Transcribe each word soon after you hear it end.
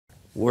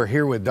We're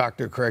here with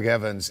Dr. Craig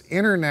Evans,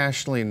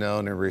 internationally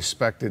known and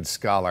respected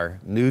scholar,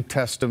 New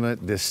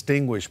Testament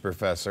distinguished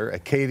professor,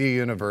 Acadia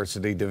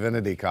University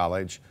Divinity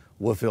College,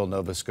 Wolfville,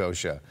 Nova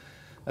Scotia,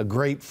 a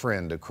great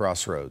friend of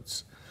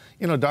Crossroads.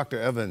 You know,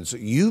 Dr. Evans,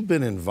 you've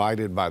been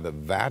invited by the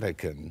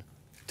Vatican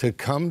to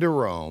come to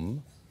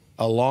Rome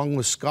along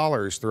with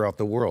scholars throughout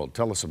the world.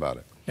 Tell us about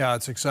it. Yeah,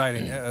 it's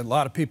exciting. A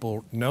lot of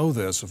people know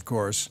this, of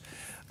course,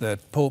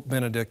 that Pope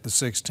Benedict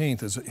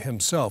XVI is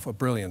himself a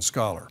brilliant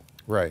scholar.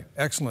 Right.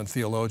 Excellent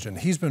theologian.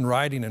 He's been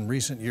writing in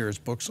recent years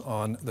books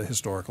on the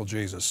historical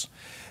Jesus.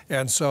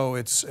 And so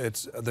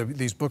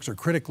these books are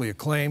critically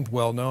acclaimed,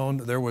 well known.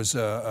 There was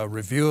a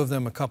review of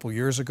them a couple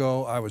years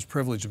ago. I was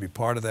privileged to be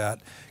part of that,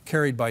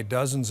 carried by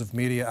dozens of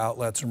media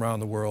outlets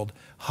around the world,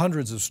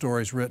 hundreds of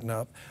stories written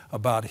up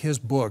about his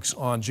books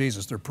on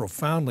Jesus. They're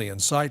profoundly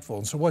insightful.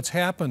 And so what's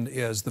happened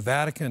is the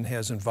Vatican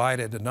has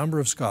invited a number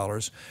of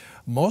scholars,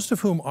 most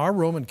of whom are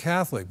Roman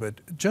Catholic,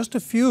 but just a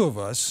few of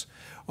us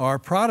are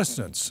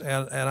Protestants,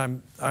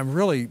 and I'm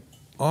really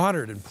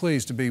honored and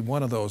pleased to be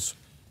one of those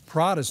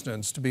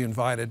Protestants to be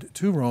invited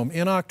to Rome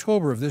in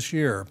October of this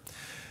year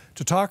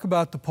to talk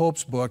about the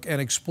Pope's book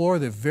and explore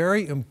the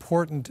very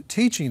important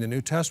teaching the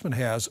New Testament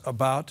has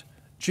about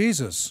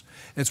Jesus.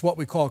 It's what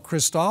we call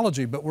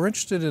Christology, but we're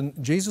interested in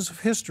Jesus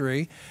of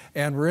history,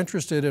 and we're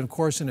interested, of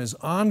course, in his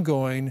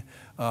ongoing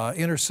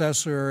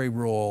intercessory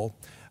role.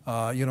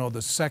 You know,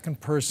 the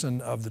second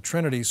person of the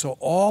Trinity. So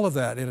all of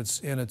that in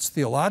its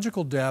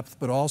theological depth,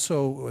 but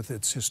also with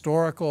its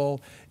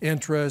historical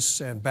interests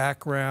and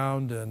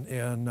background and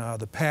in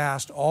the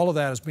past, all of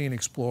that is being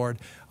explored.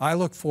 I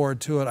look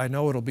forward to it. I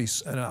know it'll be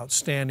an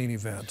outstanding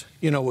event.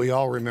 You know, we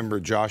all remember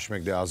Josh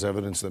McDowell's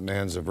Evidence That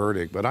Man's a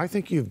Verdict, but I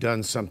think you've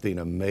done something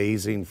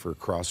amazing for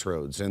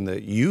Crossroads in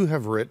that you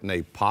have written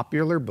a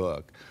popular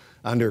book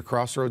under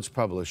Crossroads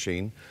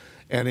Publishing,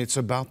 and it's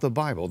about the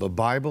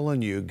Bible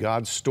and you,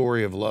 God's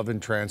story of love and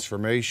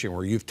transformation,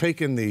 where you've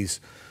taken these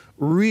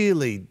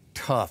really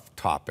tough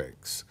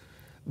topics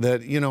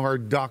that, you know, are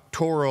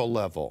doctoral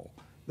level,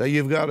 that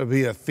you've got to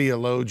be a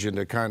theologian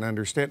to kind of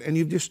understand, and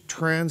you've just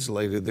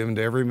translated them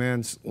into every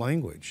man's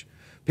language.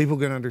 People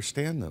can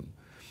understand them.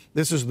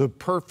 This is the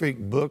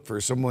perfect book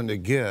for someone to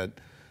get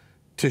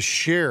to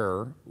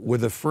share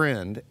with a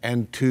friend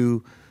and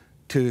to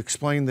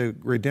explain the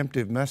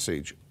redemptive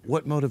message.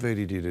 What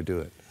motivated you to do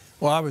it?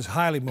 Well, I was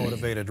highly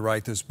motivated to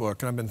write this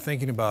book, and I've been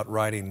thinking about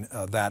writing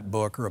that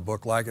book or a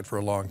book like it for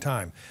a long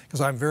time,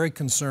 because I'm very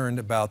concerned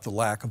about the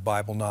lack of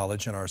Bible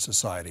knowledge in our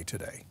society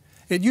today.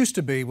 It used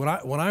to be when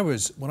I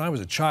was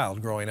a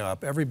child growing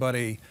up,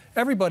 everybody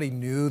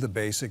knew the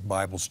basic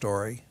Bible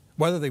story.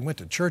 Whether they went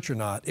to church or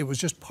not, it was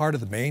just part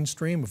of the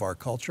mainstream of our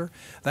culture.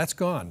 That's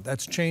gone.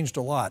 That's changed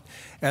a lot.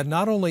 And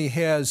not only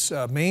has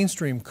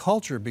mainstream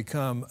culture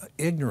become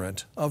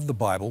ignorant of the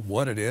Bible,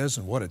 what it is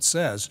and what it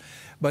says,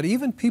 but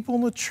even people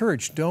in the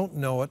church don't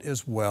know it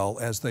as well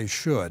as they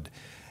should.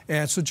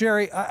 And so,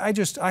 Jerry,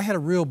 I had a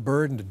real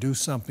burden to do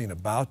something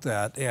about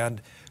that.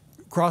 And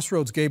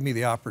Crossroads gave me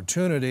the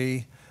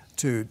opportunity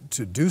to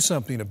do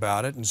something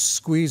about it and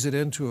squeeze it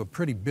into a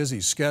pretty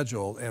busy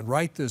schedule and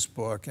write this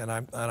book. And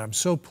I'm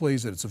so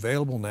pleased that it's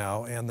available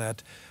now and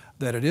that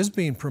it is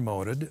being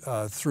promoted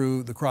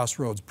through the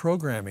Crossroads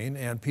programming,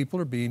 and people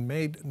are being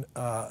made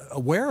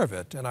aware of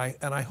it. And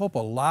I hope a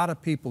lot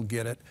of people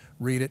get it,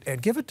 read it,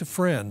 and give it to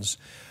friends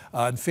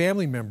and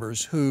family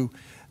members who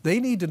they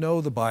need to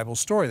know the Bible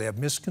story. They have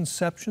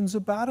misconceptions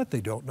about it.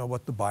 They don't know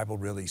what the Bible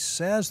really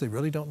says. They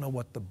really don't know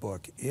what the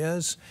book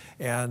is.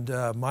 And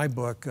my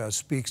book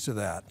speaks to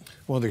that.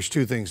 Well, there's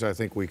two things I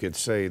think we could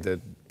say that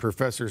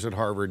professors at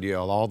Harvard,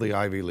 Yale, all the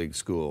Ivy League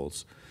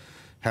schools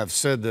have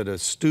said that a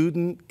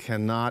student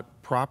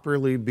cannot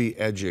properly be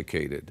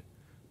educated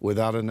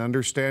without an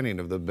understanding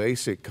of the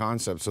basic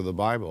concepts of the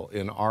Bible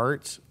in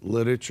arts,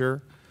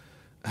 literature.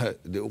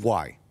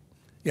 Why?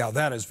 Yeah,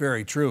 that is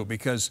very true,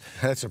 because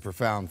that's a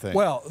profound thing.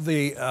 Well,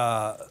 you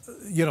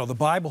know, the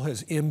Bible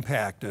has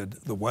impacted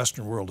the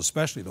Western world,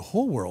 especially the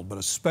whole world, but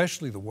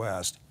especially the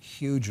West,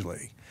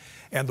 hugely.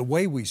 And the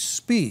way we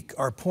speak,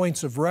 our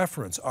points of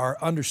reference, our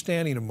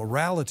understanding of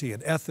morality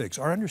and ethics,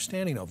 our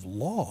understanding of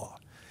law,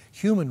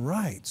 human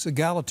rights,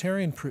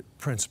 egalitarian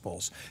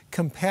principles,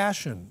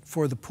 compassion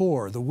for the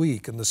poor, the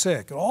weak, and the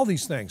sick, and all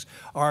these things,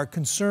 our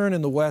concern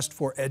in the West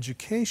for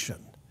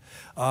education,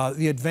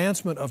 the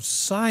advancement of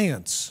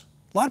science.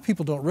 A lot of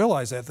people don't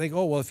realize that. They think,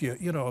 oh, well,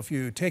 if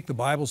you take the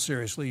Bible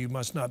seriously, you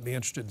must not be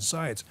interested in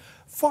science.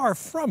 Far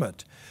from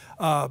it.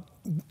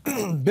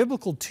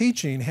 Biblical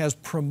teaching has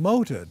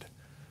promoted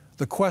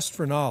the quest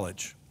for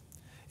knowledge.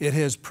 It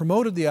has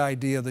promoted the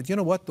idea that, you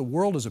know what, the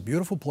world is a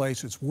beautiful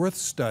place. It's worth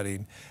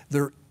studying.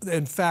 There,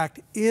 in fact,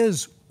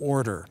 is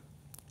order.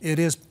 It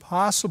is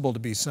possible to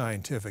be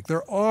scientific.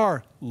 There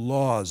are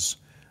laws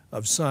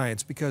of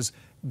science because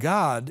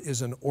God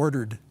is an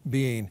ordered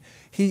being.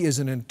 He is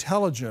an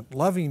intelligent,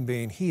 loving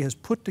being. He has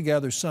put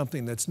together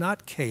something that's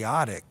not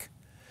chaotic,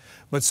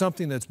 but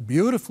something that's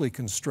beautifully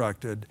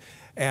constructed,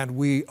 and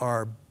we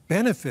are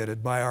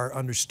benefited by our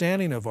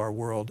understanding of our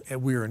world,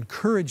 and we are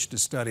encouraged to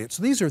study it.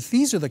 So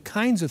these are the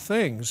kinds of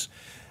things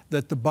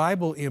that the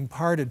Bible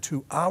imparted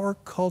to our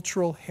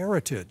cultural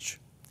heritage.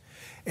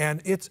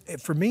 And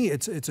for me,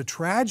 it's a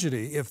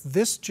tragedy if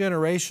this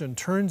generation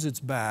turns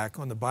its back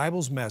on the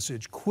Bible's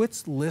message,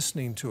 quits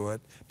listening to it,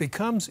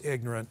 becomes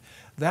ignorant.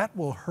 That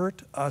will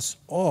hurt us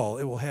all.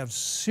 It will have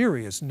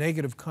serious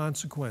negative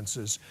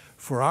consequences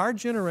for our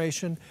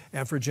generation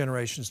and for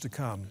generations to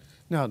come.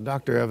 Now,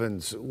 Dr.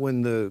 Evans,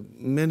 when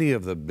many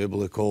of the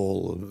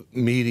biblical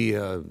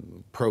media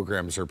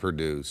programs are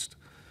produced,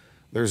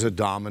 there's a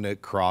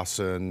Dominic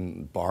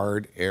Crossan,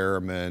 Bart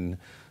Ehrman,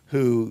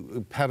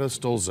 who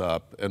pedestals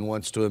up and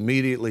wants to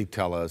immediately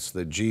tell us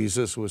that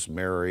Jesus was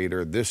married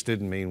or this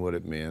didn't mean what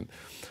it meant.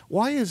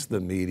 Why is the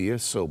media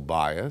so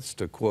biased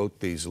to quote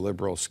these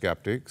liberal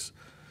skeptics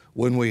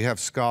when we have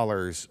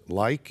scholars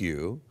like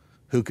you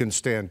who can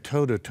stand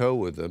toe-to-toe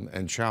with them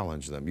and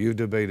challenge them? You've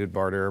debated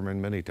Bart Ehrman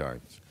many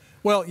times.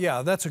 Well,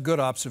 yeah, that's a good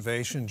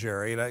observation,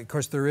 Jerry. And of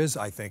course, there is,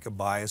 I think, a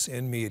bias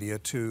in media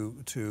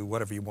to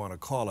whatever you want to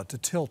call it, to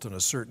tilt in a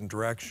certain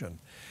direction.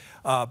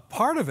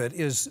 Part of it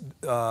is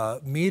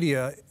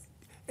media,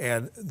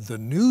 and the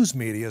news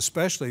media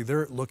especially,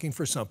 they're looking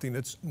for something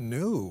that's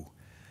new.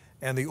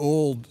 And the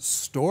old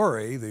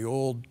story, the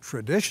old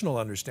traditional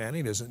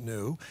understanding isn't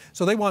new.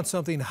 So they want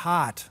something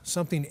hot,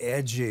 something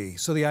edgy.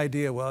 So the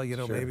idea, well, you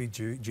know, Sure. maybe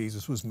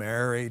Jesus was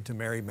married to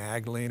Mary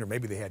Magdalene, or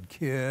maybe they had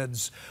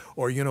kids,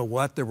 or you know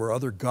what, there were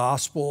other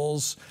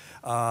gospels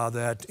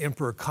that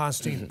Emperor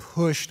Constantine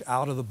pushed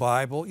out of the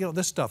Bible. You know,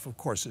 this stuff, of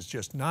course, is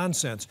just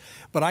nonsense.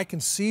 But I can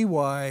see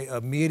why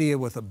a media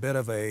with a bit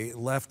of a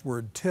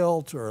leftward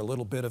tilt or a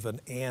little bit of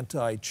an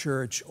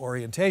anti-church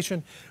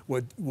orientation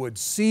would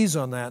seize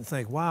on that and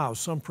think, wow,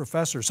 some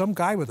professor, some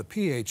guy with a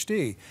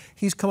PhD,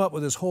 he's come up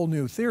with this whole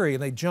new theory,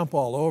 and they jump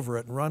all over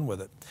it and run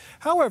with it.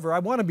 However, I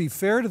want to be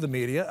fair to the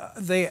media.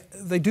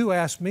 They do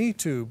ask me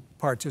to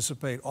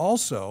participate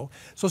also.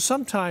 So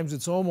sometimes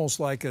it's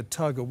almost like a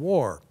tug of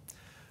war.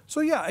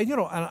 So yeah, you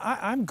know,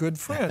 I'm good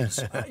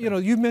friends. You know,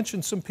 you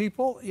mentioned some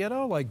people, you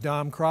know, like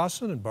Dom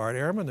Crossan and Bart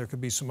Ehrman. There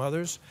could be some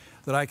others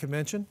that I could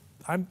mention.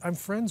 I'm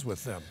friends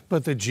with them.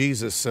 But the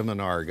Jesus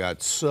Seminar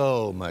got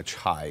so much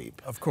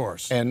hype. Of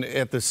course. And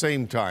at the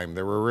same time,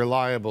 there were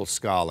reliable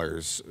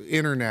scholars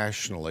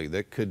internationally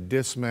that could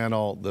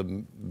dismantle the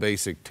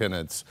basic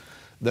tenets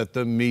that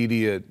the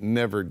media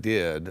never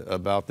did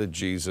about the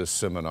Jesus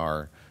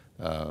Seminar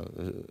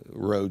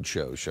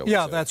roadshow, shall we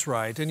Yeah, say. that's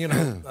right. And you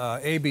know,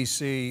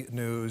 ABC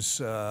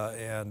News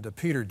and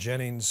Peter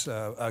Jennings,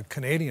 a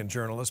Canadian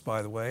journalist,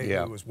 by the way,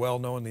 Yeah. who was well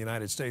known in the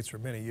United States for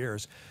many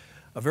years,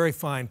 a very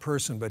fine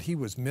person, but he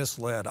was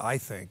misled, I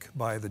think,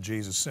 by the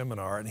Jesus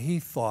Seminar, and he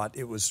thought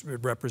it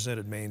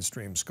represented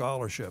mainstream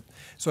scholarship.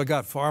 So it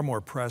got far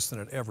more press than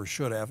it ever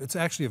should have. It's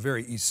actually a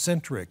very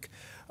eccentric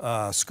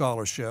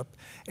scholarship,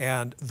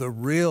 and the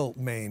real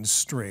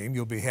mainstream,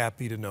 you'll be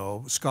happy to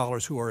know,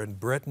 scholars who are in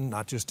Britain,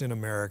 not just in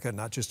America,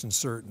 not just in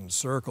certain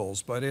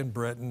circles, but in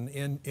Britain,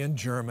 in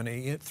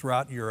Germany,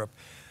 throughout Europe,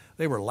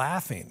 they were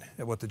laughing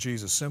at what the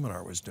Jesus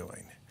Seminar was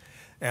doing.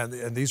 And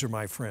these are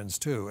my friends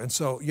too. And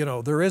so, you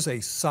know, there is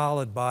a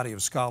solid body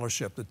of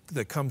scholarship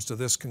that comes to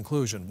this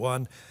conclusion.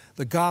 One,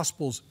 the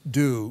Gospels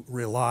do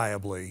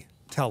reliably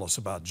tell us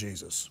about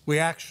Jesus. We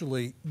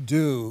actually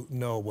do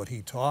know what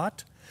he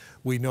taught.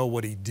 We know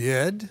what he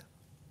did.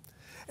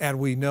 And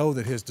we know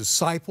that his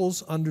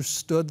disciples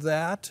understood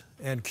that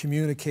and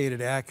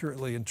communicated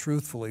accurately and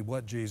truthfully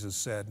what Jesus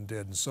said and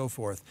did and so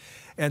forth.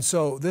 And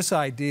so this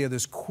idea,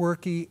 this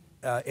quirky,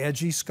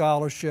 edgy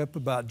scholarship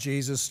about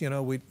Jesus, you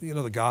know,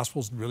 the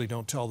Gospels really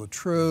don't tell the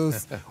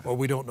truth, or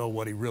we don't know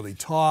what he really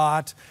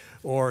taught,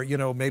 or, you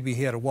know, maybe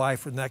he had a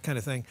wife and that kind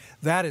of thing.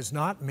 That is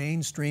not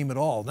mainstream at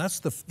all.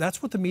 That's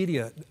what the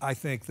media, I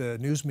think, the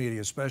news media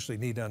especially,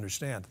 need to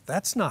understand.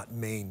 That's not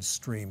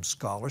mainstream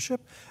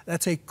scholarship.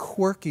 That's a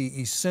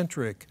quirky,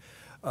 eccentric,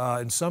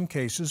 in some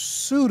cases,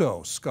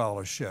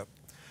 pseudo-scholarship.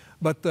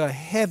 But the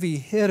heavy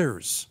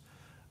hitters,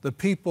 the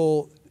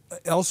people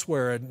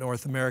elsewhere in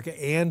North America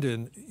and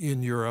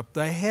in Europe,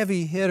 the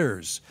heavy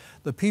hitters,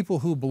 the people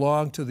who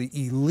belong to the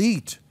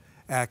elite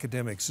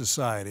academic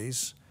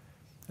societies,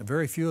 and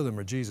very few of them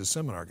are Jesus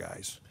Seminar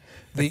guys.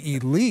 The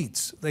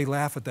elites, they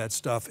laugh at that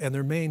stuff, and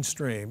they're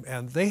mainstream,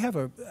 and they have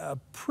a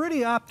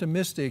pretty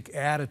optimistic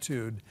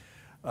attitude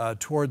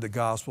toward the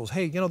Gospels.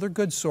 Hey, you know, they're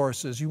good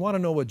sources. You want to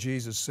know what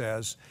Jesus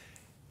says,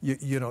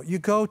 you know, you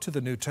go to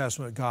the New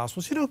Testament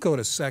Gospels. You don't go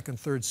to 2nd,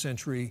 3rd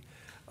century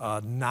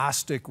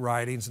Gnostic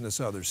writings and this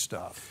other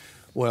stuff.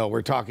 Well,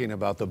 we're talking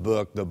about the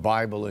book, The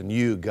Bible and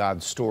You,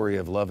 God's Story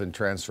of Love and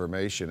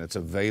Transformation. It's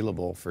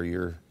available for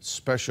your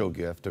special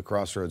gift to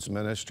Crossroads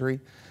Ministry,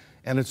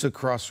 and it's a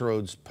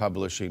Crossroads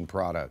publishing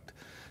product.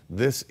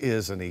 This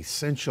is an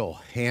essential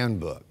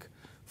handbook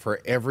for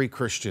every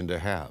Christian to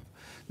have.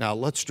 Now,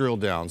 let's drill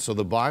down. So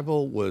the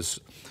Bible was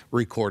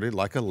recorded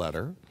like a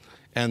letter,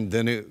 and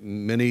then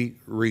many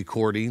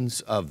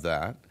recordings of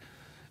that.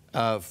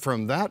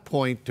 From that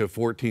point to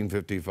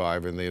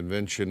 1455 and the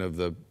invention of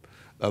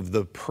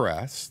the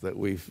press that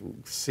we've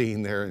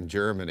seen there in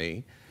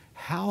Germany,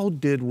 how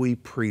did we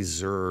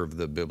preserve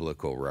the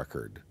biblical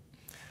record?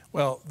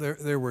 Well,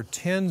 there were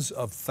tens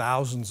of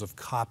thousands of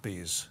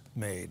copies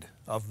made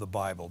of the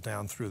Bible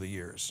down through the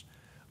years.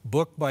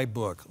 Book by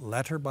book,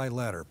 letter by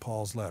letter,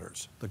 Paul's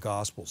letters, the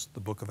Gospels, the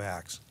book of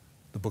Acts,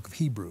 the book of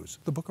Hebrews,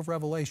 the book of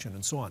Revelation,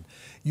 and so on.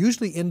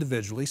 Usually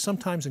individually,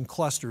 sometimes in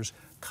clusters,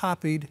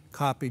 copied.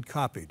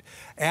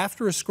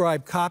 After a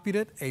scribe copied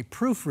it, a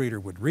proofreader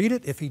would read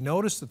it. If he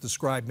noticed that the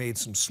scribe made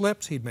some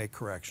slips, he'd make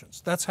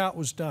corrections. That's how it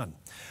was done.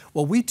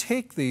 Well, we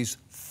take these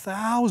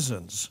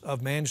thousands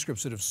of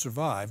manuscripts that have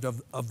survived,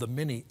 of the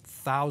many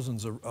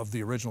thousands of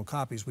the original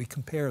copies, we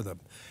compare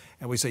them.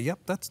 And we say, yep,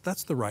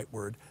 that's the right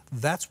word.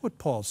 That's what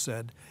Paul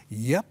said.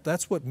 Yep,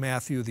 that's what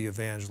Matthew the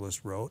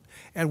evangelist wrote.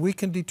 And we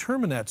can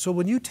determine that. So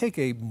when you take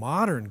a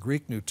modern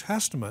Greek New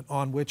Testament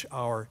on which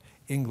our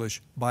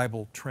English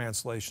Bible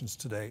translations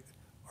today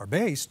are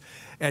based,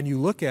 and you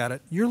look at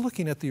it, you're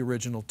looking at the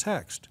original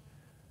text.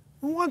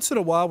 Once in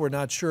a while, we're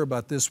not sure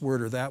about this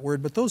word or that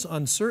word, but those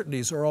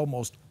uncertainties are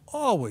almost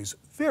always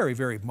very,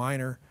 very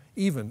minor,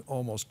 even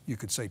almost, you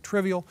could say,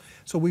 trivial.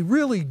 So we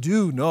really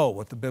do know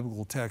what the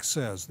biblical text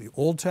says. The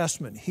Old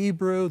Testament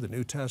Hebrew, the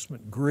New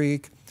Testament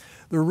Greek.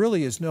 There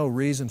really is no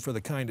reason for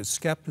the kind of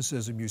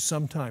skepticism you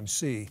sometimes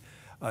see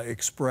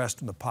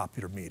expressed in the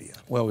popular media.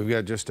 Well, we've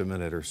got just a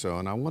minute or so,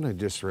 and I want to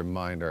just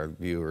remind our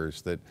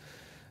viewers that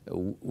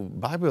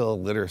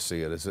Bible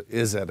literacy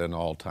is at an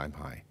all-time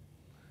high.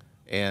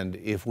 And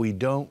if we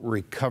don't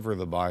recover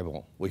the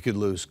Bible, we could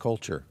lose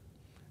culture.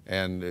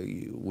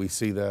 And we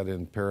see that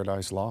in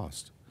Paradise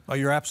Lost. Oh,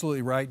 you're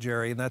absolutely right,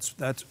 Jerry, and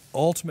that's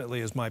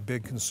ultimately is my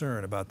big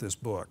concern about this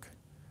book.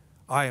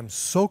 I am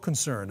so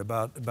concerned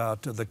about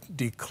the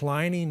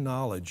declining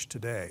knowledge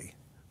today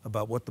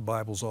about what the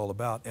Bible's all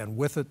about, and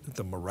with it,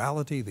 the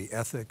morality, the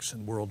ethics,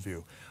 and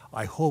worldview.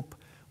 I hope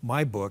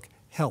my book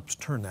helps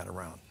turn that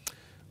around.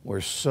 We're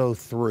so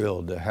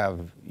thrilled to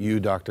have you,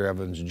 Dr.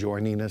 Evans,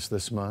 joining us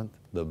this month.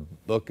 The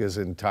book is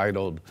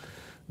entitled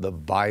The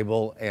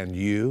Bible and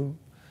You,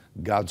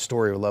 God's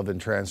Story of Love and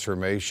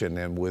Transformation,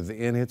 and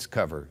within its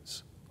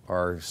covers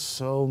are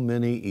so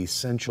many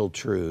essential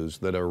truths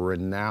that a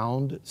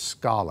renowned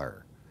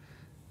scholar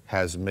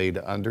has made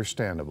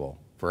understandable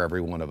for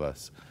every one of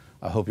us.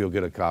 I hope you'll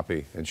get a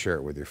copy and share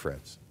it with your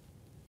friends.